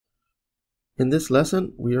in this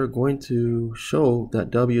lesson, we are going to show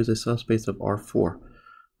that W is a subspace of R4,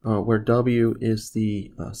 where W is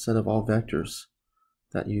the set of all vectors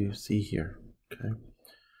that you see here. Okay.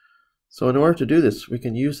 So in order to do this, we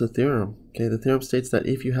can use the theorem. Okay, the theorem states that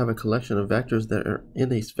if you have a collection of vectors that are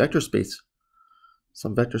in a vector space,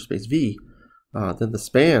 some vector space V, then the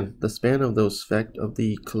span of those of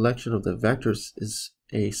the collection of the vectors is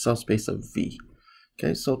a subspace of V.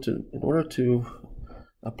 Okay, so in order to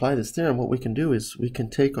apply this theorem, what we can do is we can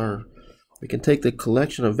take the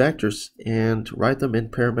collection of vectors and write them in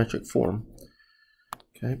parametric form.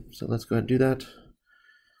 Okay, so let's go ahead and do that.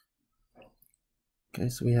 Okay,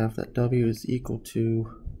 so we have that W is equal to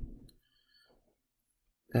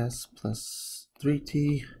S plus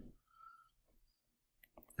 3t,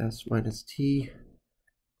 S minus t,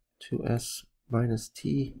 2s minus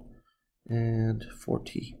t, and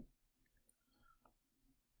 4t.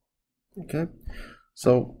 Okay,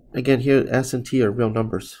 so again here s and t are real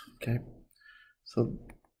numbers. Okay,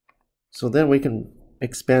 so then we can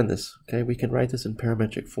expand this. Okay, we can write this in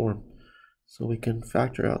parametric form. So we can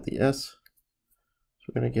factor out the s.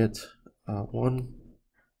 So we're going to get 1,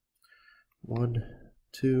 1,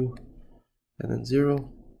 2, and then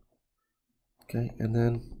 0. Okay, and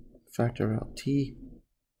then factor out t.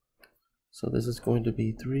 So this is going to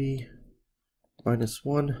be 3 minus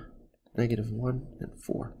 1, negative 1, and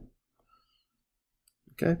 4.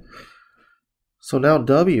 Okay, so now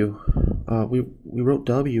W, we wrote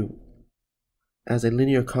W as a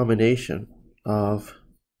linear combination of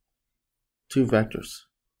two vectors.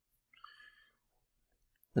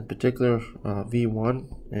 In particular, V1,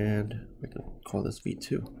 and we can call this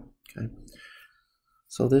V2. Okay,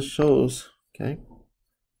 so this shows, okay,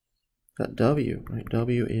 that W, right?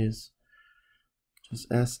 W is just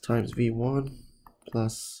S times V1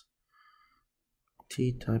 plus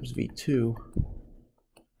T times V2,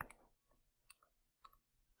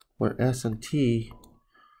 where S and T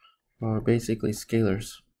are basically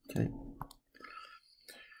scalars. Okay,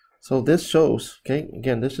 so this shows, okay,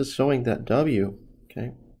 again, this is showing that W,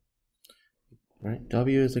 okay, right,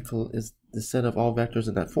 W is the set of all vectors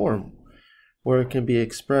in that form, where it can be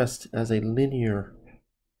expressed as a linear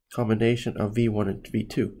combination of V1 and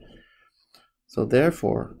V2. So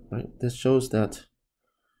therefore, right, this shows that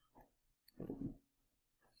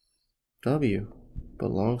W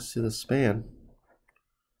belongs to the span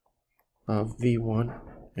of V1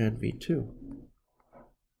 and V2.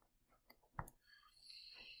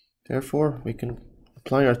 Therefore, we can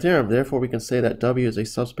apply our theorem. Therefore, we can say that W is a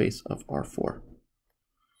subspace of R4.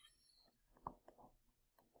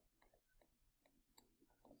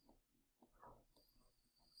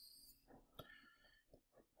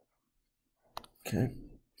 Okay.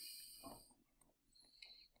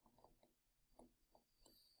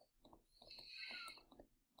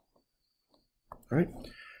 All right,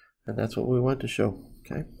 and that's what we want to show.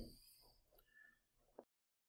 Okay.